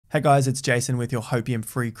Hey guys, it's Jason with your Hopium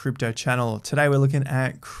Free Crypto channel. Today we're looking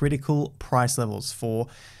at critical price levels for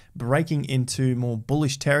breaking into more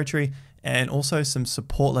bullish territory and also some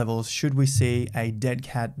support levels should we see a dead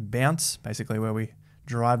cat bounce, basically where we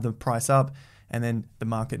drive the price up and then the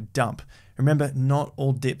market dump. Remember, not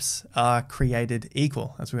all dips are created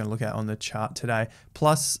equal, as we're going to look at on the chart today,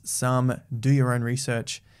 plus some do your own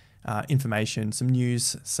research information, some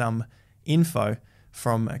news, some info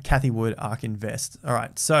from Cathie Wood, Ark Invest. All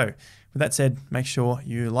right, so with that said, make sure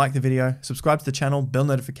you like the video, subscribe to the channel, bell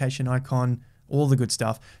notification icon, all the good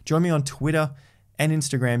stuff. Join me on Twitter and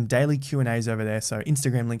Instagram, daily Q&As over there. So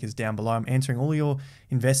Instagram link is down below. I'm answering all your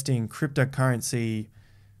investing, cryptocurrency,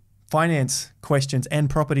 finance questions and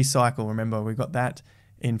property cycle. Remember, we've got that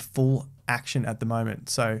in full action at the moment.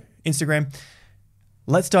 So Instagram,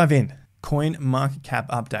 let's dive in. Coin market cap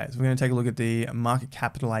updates. We're going to take a look at the market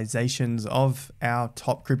capitalizations of our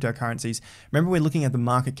top cryptocurrencies. Remember, we're looking at the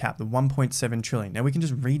market cap, the 1.7 trillion. Now we can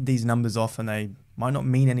just read these numbers off and they might not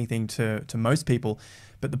mean anything to most people,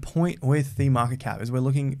 but the point with the market cap is we're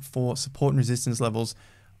looking for support and resistance levels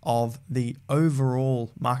of the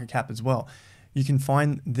overall market cap as well. You can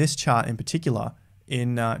find this chart in particular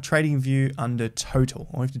in TradingView under total.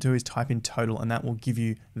 All you have to do is type in total and that will give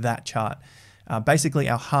you that chart. Basically,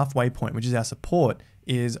 our halfway point, which is our support,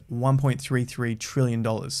 is $1.33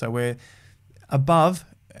 trillion. So we're above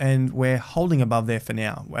and we're holding above there for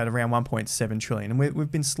now at around 1.7 trillion. And we've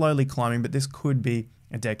been slowly climbing, but this could be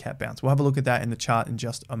a dead cat bounce. We'll have a look at that in the chart in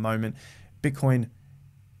just a moment. Bitcoin,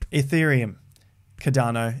 Ethereum,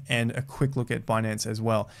 Cardano, and a quick look at Binance as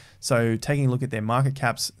well. So taking a look at their market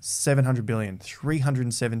caps, 700 billion,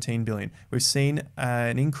 317 billion. We've seen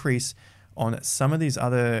an increase on some of these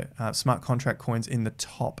other smart contract coins in the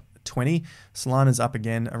top 20. Solana's up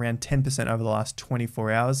again around 10% over the last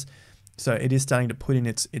 24 hours. So it is starting to put in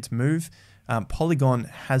its move. Polygon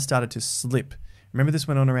has started to slip. Remember, this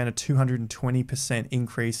went on around a 220%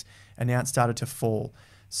 increase and now it started to fall.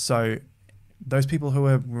 So those people who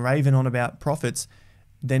are raving on about profits,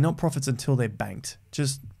 they're not profits until they're banked.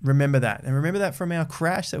 Just remember that. And remember that from our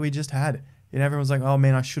crash that we just had. You know, everyone's like, oh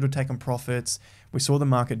man, I should have taken profits. We saw the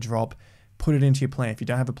market drop. Put it into your plan. If you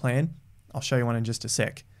don't have a plan, I'll show you one in just a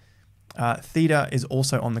sec. Theta is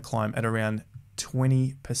also on the climb at around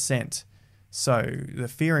 20%. So the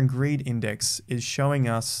fear and greed index is showing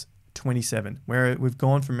us 27, where we've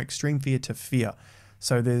gone from extreme fear to fear.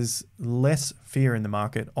 So there's less fear in the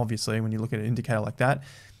market, obviously, when you look at an indicator like that.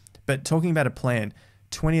 But talking about a plan,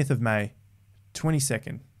 20th of May,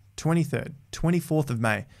 22nd, 23rd, 24th of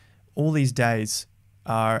May, all these days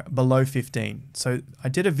are below 15. So I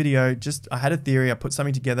did a video, I had a theory, I put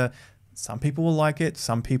something together. Some people will like it,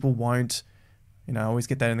 some people won't. You know, I always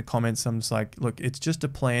get that in the comments. I'm just like, look, it's just a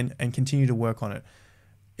plan and continue to work on it.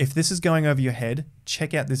 If this is going over your head,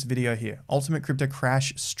 check out this video here. Ultimate Crypto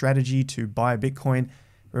Crash Strategy to Buy Bitcoin.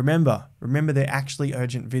 Remember, they're actually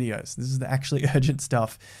urgent videos. This is the actually urgent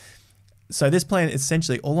stuff. So this plan,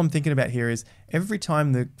 essentially, all I'm thinking about here is every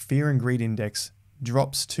time the fear and greed index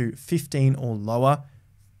drops to 15 or lower,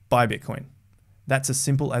 buy Bitcoin. That's as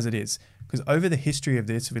simple as it is. Because over the history of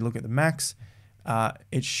this, if we look at the max,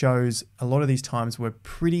 it shows a lot of these times were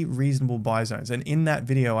pretty reasonable buy zones. And in that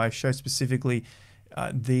video, I show specifically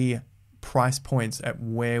the price points at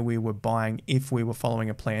where we were buying if we were following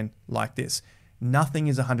a plan like this. Nothing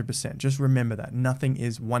is 100%. Just remember that. Nothing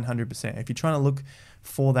is 100%. If you're trying to look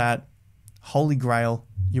for that holy grail,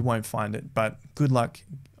 you won't find it. But good luck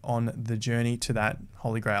on the journey to that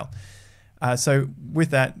holy grail. So with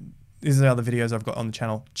that, these are the other videos I've got on the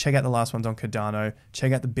channel. Check out the last ones on Cardano.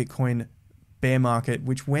 Check out the Bitcoin bear market,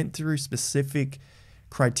 which went through specific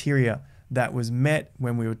criteria that was met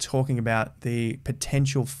when we were talking about the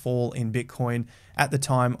potential fall in Bitcoin. At the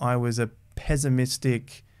time, I was a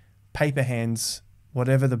pessimistic, paper hands,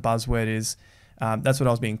 whatever the buzzword is. That's what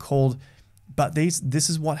I was being called. But this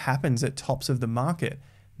is what happens at tops of the market.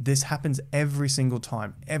 This happens every single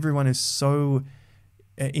time. Everyone is so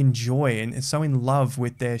in joy and so in love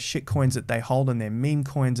with their shit coins that they hold and their meme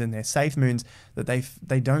coins and their safe moons that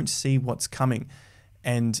they don't see what's coming.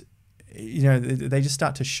 And, you know, they just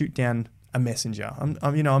start to shoot down a messenger. I'm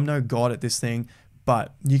no god at this thing,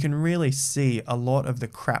 but you can really see a lot of the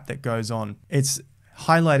crap that goes on. It's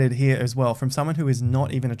highlighted here as well from someone who is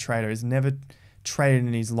not even a trader, has never traded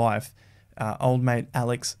in his life, old mate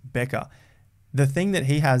Alex Becker. The thing that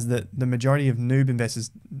he has that the majority of noob investors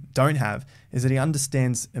don't have is that he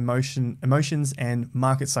understands emotions and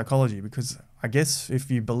market psychology, because I guess if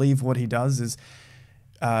you believe what he does is,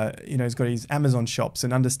 he's got his Amazon shops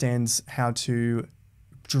and understands how to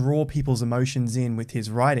draw people's emotions in with his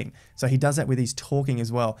writing. So he does that with his talking as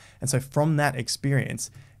well. And so from that experience,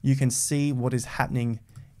 you can see what is happening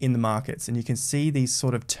in the markets, and you can see these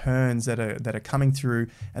sort of turns that are coming through,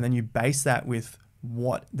 and then you base that with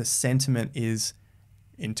what the sentiment is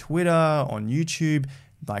in Twitter, on YouTube,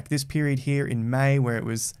 like this period here in May where it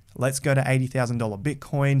was, let's go to $80,000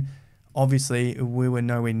 Bitcoin. Obviously, we were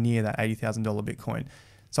nowhere near that $80,000 Bitcoin.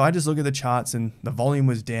 So I just look at the charts and the volume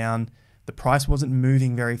was down. The price wasn't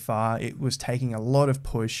moving very far. It was taking a lot of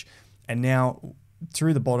push. And now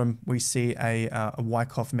through the bottom, we see a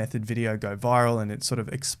Wyckoff Method video go viral, and it's sort of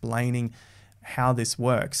explaining how this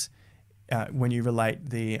works when you relate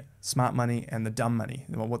the smart money and the dumb money,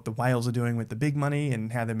 what the whales are doing with the big money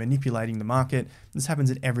and how they're manipulating the market. This happens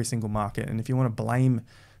in every single market. And if you want to blame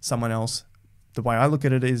someone else, the way I look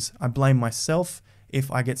at it is I blame myself if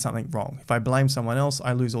I get something wrong. If I blame someone else,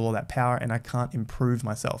 I lose all of that power and I can't improve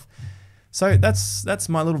myself. So that's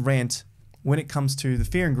my little rant when it comes to the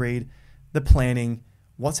fear and greed, the planning,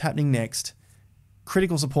 what's happening next.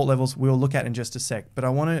 Critical support levels we'll look at in just a sec, but I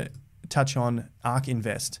want to touch on Ark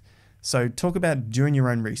Invest. So talk about doing your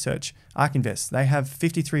own research. Ark Invest, they have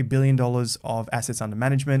 $53 billion of assets under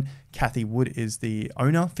management. Cathie Wood is the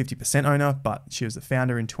owner, 50% owner, but she was the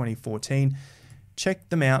founder in 2014. Check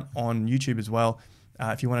them out on YouTube as well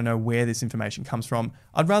if you want to know where this information comes from.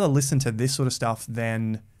 I'd rather listen to this sort of stuff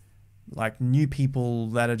than like new people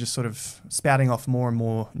that are just sort of spouting off more and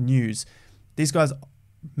more news. These guys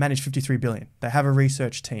manage 53 billion. They have a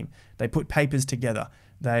research team. They put papers together.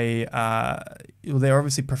 They're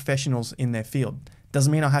obviously professionals in their field.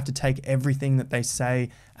 Doesn't mean I have to take everything that they say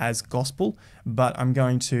as gospel, but I'm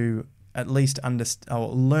going to at least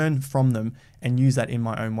learn from them and use that in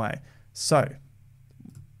my own way. So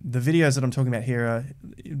the videos that I'm talking about here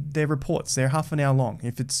they're reports. They're half an hour long.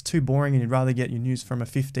 If it's too boring and you'd rather get your news from a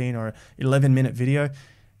 15 or 11-minute video,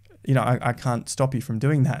 I can't stop you from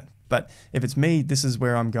doing that. But if it's me, this is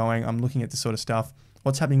where I'm going. I'm looking at this sort of stuff.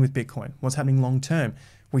 What's happening with Bitcoin? What's happening long term?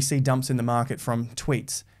 We see dumps in the market from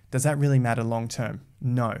tweets. Does that really matter long term?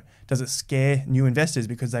 No. Does it scare new investors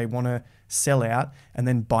because they want to sell out and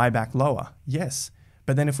then buy back lower? Yes.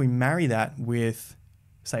 But then if we marry that with,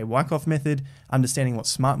 say, Wyckoff Method, understanding what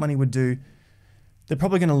smart money would do, they're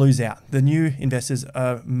probably going to lose out. The new investors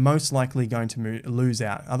are most likely going to lose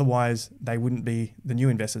out. Otherwise, they wouldn't be the new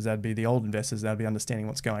investors. They'd be the old investors. They'd be understanding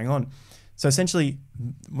what's going on. So essentially,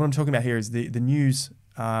 what I'm talking about here is the news,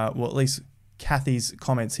 well, at least Cathie's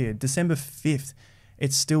comments here, December 5th,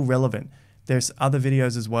 it's still relevant. There's other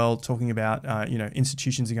videos as well talking about,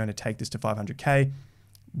 institutions are going to take this to 500K.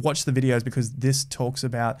 Watch the videos because this talks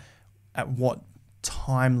about at what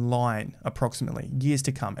timeline approximately, years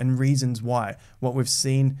to come, and reasons why. What we've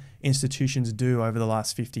seen institutions do over the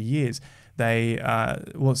last 50 years.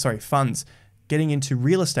 Funds getting into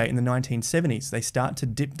real estate in the 1970s, they start to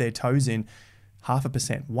dip their toes in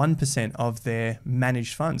 0.5%, 1% of their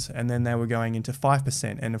managed funds, and then they were going into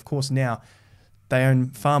 5%. And of course now they own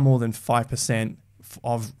far more than 5%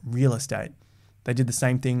 of real estate. They did the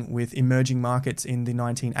same thing with emerging markets in the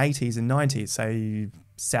 1980s and 90s, say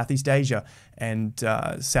Southeast Asia and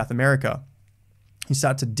South America. You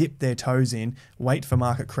start to dip their toes in, wait for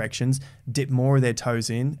market corrections, dip more of their toes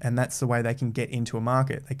in, and that's the way they can get into a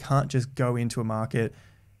market. They can't just go into a market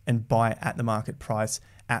and buy at the market price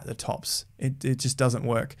at the tops. It just doesn't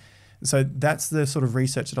work. So that's the sort of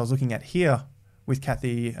research that I was looking at here with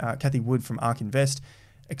Cathie Wood from Ark Invest,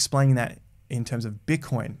 explaining that in terms of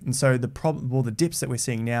Bitcoin. And so the dips that we're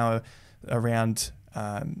seeing now are around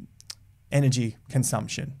energy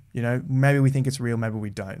consumption. Maybe we think it's real, maybe we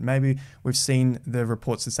don't. Maybe we've seen the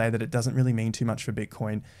reports to say that it doesn't really mean too much for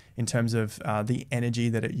Bitcoin in terms of the energy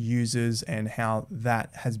that it uses and how that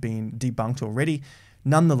has been debunked already.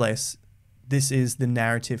 Nonetheless, this is the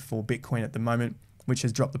narrative for Bitcoin at the moment, which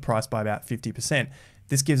has dropped the price by about 50%.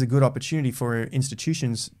 This gives a good opportunity for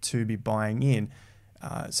institutions to be buying in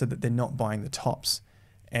so that they're not buying the tops.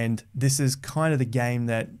 And this is kind of the game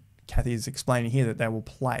that Cathie is explaining here, that they will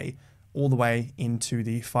play all the way into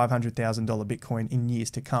the $500,000 Bitcoin in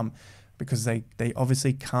years to come, because they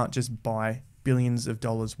obviously can't just buy billions of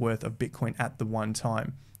dollars worth of Bitcoin at the one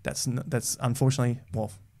time. That's unfortunately,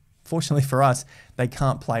 well, fortunately for us, they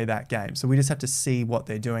can't play that game. So we just have to see what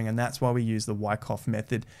they're doing, and that's why we use the Wyckoff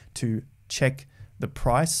method to check the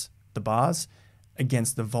price, the bars,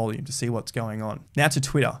 against the volume to see what's going on. Now to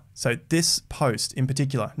Twitter. So this post in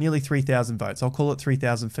particular, nearly 3,000 votes. I'll call it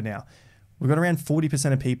 3,000 for now. We've got around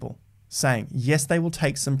 40% of people saying, yes, they will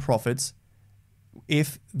take some profits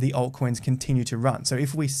if the altcoins continue to run. So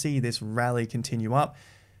if we see this rally continue up,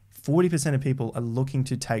 40% of people are looking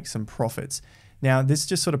to take some profits. Now, this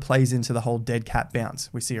just sort of plays into the whole dead cat bounce.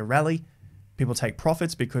 We see a rally, people take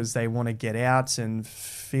profits because they want to get out and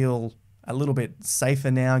feel a little bit safer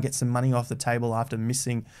now, get some money off the table after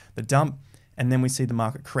missing the dump, and then we see the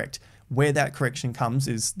market correct. Where that correction comes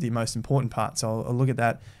is the most important part. So I'll look at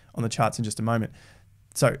that on the charts in just a moment.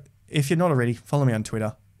 So if you're not already, follow me on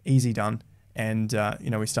Twitter, easy done. And,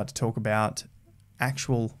 we start to talk about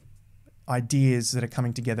actual ideas that are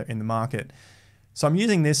coming together in the market. So I'm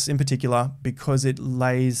using this in particular because it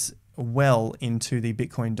lays well into the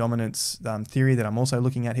Bitcoin dominance theory that I'm also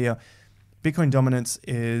looking at here. Bitcoin dominance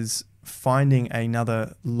is finding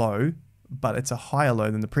another low, but it's a higher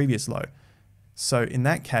low than the previous low. So in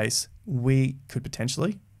that case, we could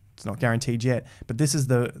potentially, it's not guaranteed yet, but this is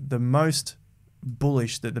the most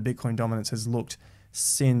bullish that the Bitcoin dominance has looked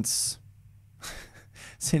since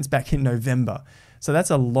back in November. So that's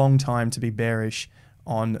a long time to be bearish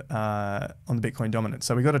on the Bitcoin dominance.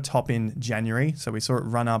 So we got a top in January. So we saw it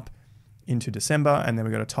run up into December, and then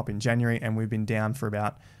we got a top in January, and we've been down for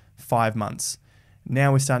about 5 months.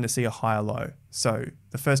 Now we're starting to see a higher low. So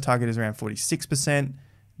the first target is around 46%.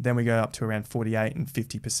 Then we go up to around 48 and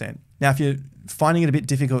 50%. Now, if you're finding it a bit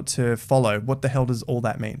difficult to follow, what the hell does all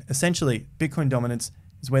that mean? Essentially, Bitcoin dominance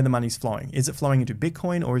is where the money's flowing. Is it flowing into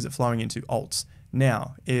Bitcoin or is it flowing into alts?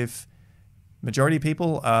 Now, if majority of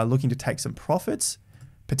people are looking to take some profits,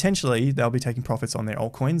 potentially they'll be taking profits on their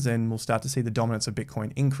altcoins, and we'll start to see the dominance of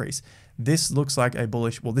Bitcoin increase. This looks like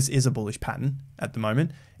this is a bullish pattern at the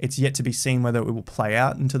moment. It's yet to be seen whether it will play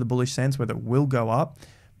out into the bullish sense, whether it will go up.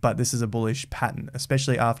 But this is a bullish pattern,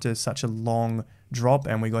 especially after such a long drop,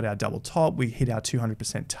 and we got our double top. We hit our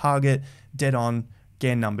 200% target, dead on,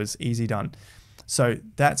 Gann numbers, easy done. So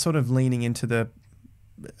that's sort of leaning into the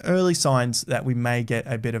early signs that we may get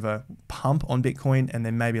a bit of a pump on Bitcoin and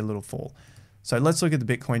then maybe a little fall. So let's look at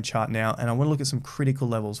the Bitcoin chart now, and I want to look at some critical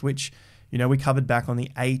levels, which we covered back on the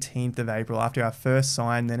 18th of April after our first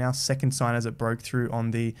sign, then our second sign as it broke through on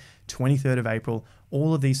the 23rd of April.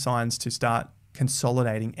 All of these signs to start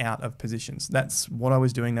consolidating out of positions. That's what I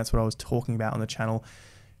was doing. That's what I was talking about on the channel.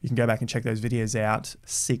 You can go back and check those videos out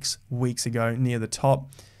 6 weeks ago near the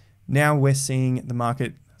top. Now we're seeing the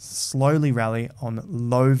market slowly rally on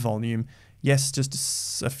low volume. Yes,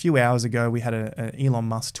 just a few hours ago, we had an Elon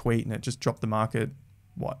Musk tweet and it just dropped the market,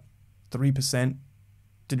 3%?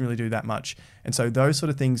 Didn't really do that much. And so those sort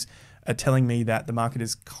of things are telling me that the market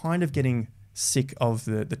is kind of getting sick of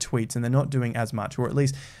the tweets and they're not doing as much, or at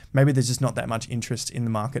least maybe there's just not that much interest in the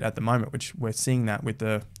market at the moment, which we're seeing that with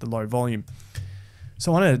the low volume.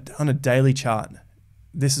 So on a daily chart,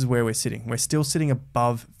 this is where we're sitting. We're still sitting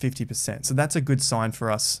above 50%. So that's a good sign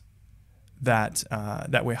for us that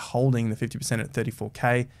we're holding the 50% at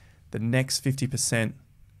 34K. The next 50%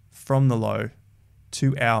 from the low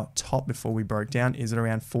to our top before we broke down is at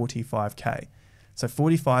around 45K. So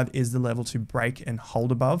 45 is the level to break and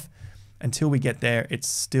hold above. Until we get there, it's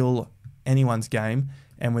still anyone's game.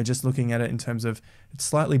 And we're just looking at it in terms of it's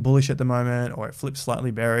slightly bullish at the moment, or it flips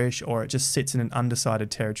slightly bearish, or it just sits in an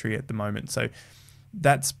undecided territory at the moment. So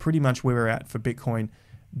that's pretty much where we're at for Bitcoin.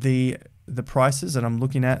 The prices that I'm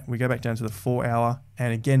looking at, we go back down to the 4 hour,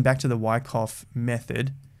 and again, back to the Wyckoff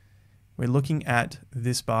method. We're looking at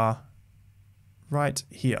this bar right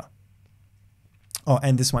here. Oh,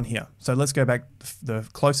 and this one here. So let's go back the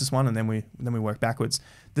closest one, and then we work backwards.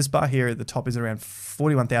 This bar here at the top is around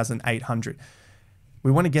 41,800.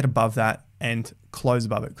 We want to get above that and close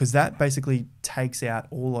above it, because that basically takes out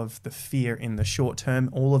all of the fear in the short term.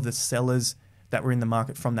 All of the sellers that were in the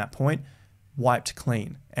market from that point wiped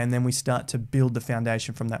clean, and then we start to build the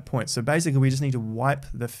foundation from that point. So basically, we just need to wipe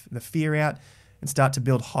the fear out and start to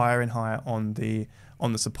build higher and higher on the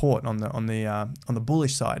support on the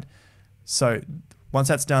bullish side. So once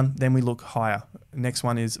that's done, then we look higher. Next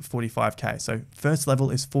one is 45K. So first level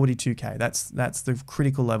is 42K. That's the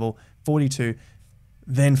critical level. 42,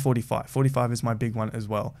 then 45. 45 is my big one as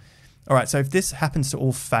well. All right, so if this happens to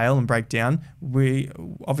all fail and break down, we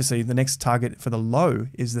obviously the next target for the low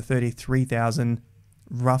is the 33,000,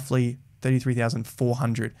 roughly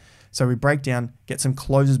 33,400. So we break down, get some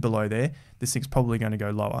closes below there. This thing's probably going to go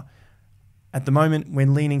lower. At the moment, we're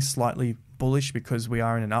leaning slightly bullish because we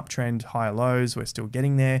are in an uptrend, higher lows. We're still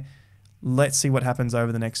getting there. Let's see what happens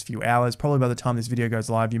over the next few hours. Probably by the time this video goes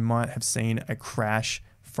live, you might have seen a crash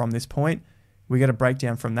from this point. We get a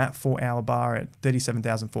breakdown from that 4 hour bar at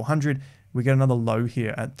 37,400. We get another low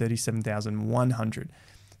here at 37,100.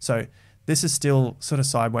 So this is still sort of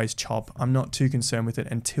sideways chop. I'm not too concerned with it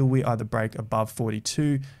until we either break above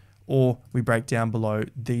 42 or we break down below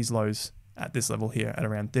these lows at this level here at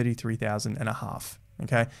around 33,500.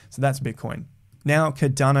 Okay, so that's Bitcoin. Now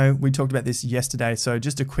Cardano, we talked about this yesterday, so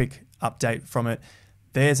just a quick update from it.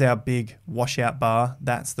 There's our big washout bar.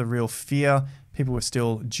 That's the real fear. People were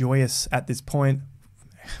still joyous at this point.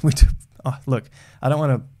 Oh, look, I don't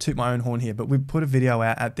want to toot my own horn here, but we put a video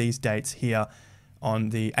out at these dates here on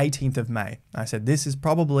the 18th of May. I said, this is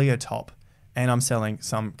probably a top, and I'm selling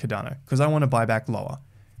some Cardano because I want to buy back lower.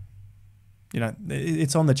 You know,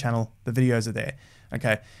 it's on the channel. The videos are there.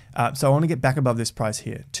 Okay, so I want to get back above this price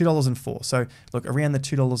here, $2.04. So look, around the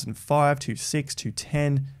 $2.05, $2.06,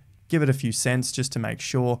 $2.10, give it a few cents just to make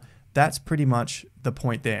sure. That's pretty much the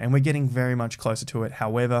point there. And we're getting very much closer to it.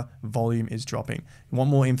 However, volume is dropping. You want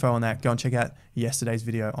more info on that? Go and check out yesterday's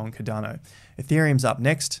video on Cardano. Ethereum's up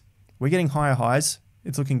next. We're getting higher highs.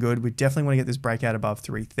 It's looking good. We definitely want to get this breakout above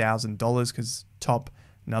 $3,000 because top,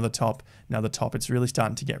 another top, another top. It's really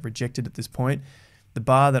starting to get rejected at this point. The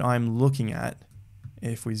bar that I'm looking at,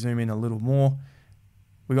 if we zoom in a little more,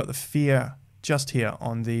 we got the fear just here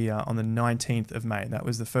on the 19th of May. That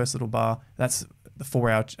was the first little bar. That's the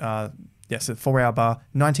 4-hour, yes, the 4-hour bar,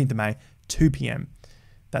 19th of May, 2 p.m.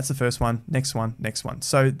 That's the first one. Next one, next one.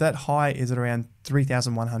 So that high is at around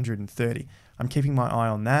 3,130. I'm keeping my eye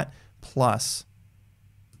on that. Plus,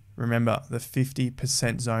 remember the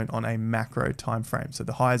 50% zone on a macro time frame. So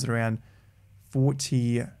the high is at around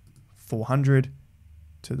 4,400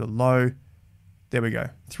 to the low. There we go,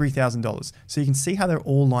 $3,000. So you can see how they're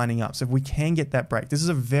all lining up. So if we can get that break, this is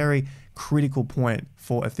a very critical point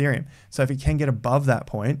for Ethereum. So if it can get above that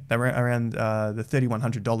point, around the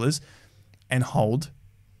 $3,100 and hold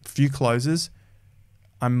a few closes,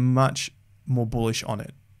 I'm much more bullish on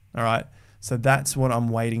it. All right. So that's what I'm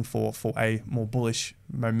waiting for a more bullish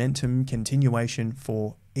momentum continuation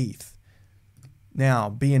for ETH. Now,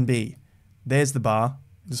 BNB, there's the bar.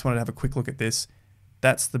 Just wanted to have a quick look at this.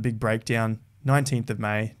 That's the big breakdown. 19th of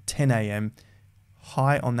May, 10 a.m.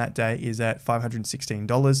 High on that day is at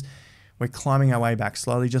 $516. We're climbing our way back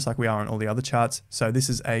slowly, just like we are on all the other charts. So this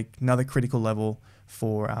is another critical level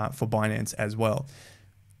for Binance as well.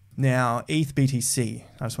 Now, ETH BTC,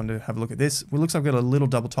 I just wanted to have a look at this. It looks like we've got a little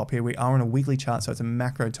double top here. We are on a weekly chart, so it's a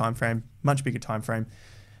macro time frame, much bigger time frame.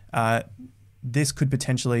 This could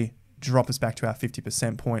potentially drop us back to our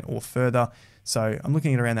 50% point or further. So I'm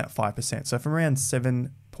looking at around that 5%. So from around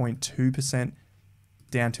 7.2%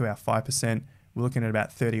 down to our 5%, we're looking at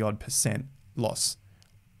about 30% loss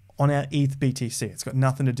on our ETH BTC. It's got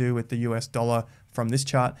nothing to do with the US dollar from this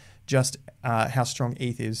chart, just how strong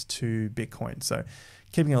ETH is to Bitcoin. So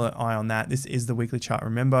keeping an eye on that. This is the weekly chart,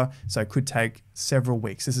 remember, so it could take several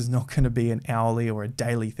weeks. This is not going to be an hourly or a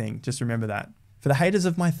daily thing. Just remember that. For the haters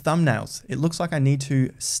of my thumbnails, it looks like I need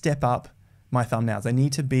to step up my thumbnails. I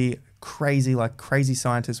need to be crazy, like crazy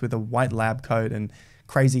scientist with a white lab coat and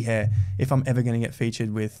crazy hair if I'm ever going to get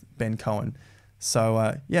featured with Ben Cohen.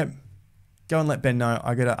 So yeah, go and let Ben know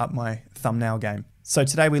I got to up my thumbnail game. So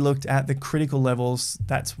today we looked at the critical levels.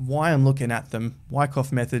 That's why I'm looking at them.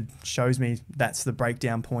 Wyckoff Method shows me that's the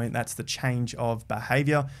breakdown point. That's the change of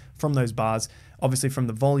behavior from those bars. Obviously from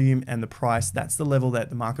the volume and the price, that's the level that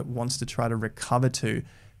the market wants to try to recover to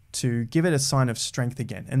give it a sign of strength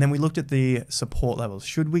again. And then we looked at the support levels.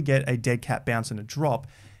 Should we get a dead cat bounce and a drop,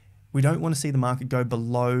 we don't want to see the market go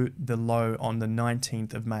below the low on the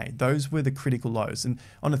 19th of May. Those were the critical lows. And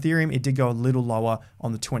on Ethereum, it did go a little lower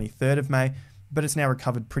on the 23rd of May, but it's now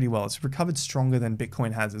recovered pretty well. It's recovered stronger than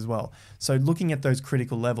Bitcoin has as well. So looking at those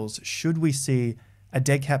critical levels, should we see a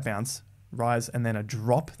dead cat bounce, rise, and then a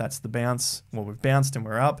drop? That's the bounce. Well, we've bounced and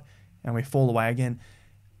we're up and we fall away again.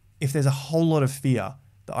 If there's a whole lot of fear,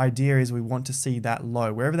 the idea is we want to see that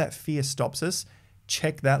low. Wherever that fear stops us,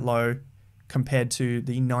 check that low compared to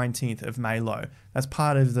the 19th of May low. That's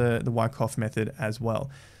part of the Wyckoff method as well.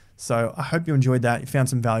 So I hope you enjoyed that. You found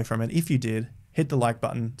some value from it. If you did, hit the like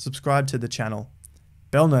button, subscribe to the channel,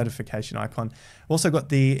 bell notification icon. Also got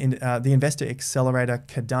the Investor Accelerator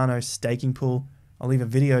Cardano staking pool. I'll leave a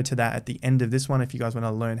video to that at the end of this one if you guys want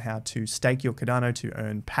to learn how to stake your Cardano to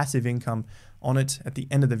earn passive income on it at the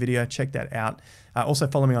end of the video. Check that out. Also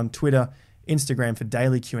follow me on Twitter, Instagram for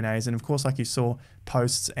daily Q&As, and of course, like you saw,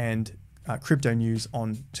 posts and crypto news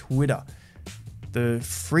on Twitter. The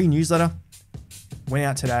free newsletter went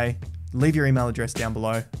out today. Leave your email address down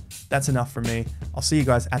below. That's enough from me. I'll see you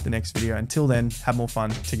guys at the next video. Until then, have more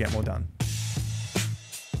fun to get more done.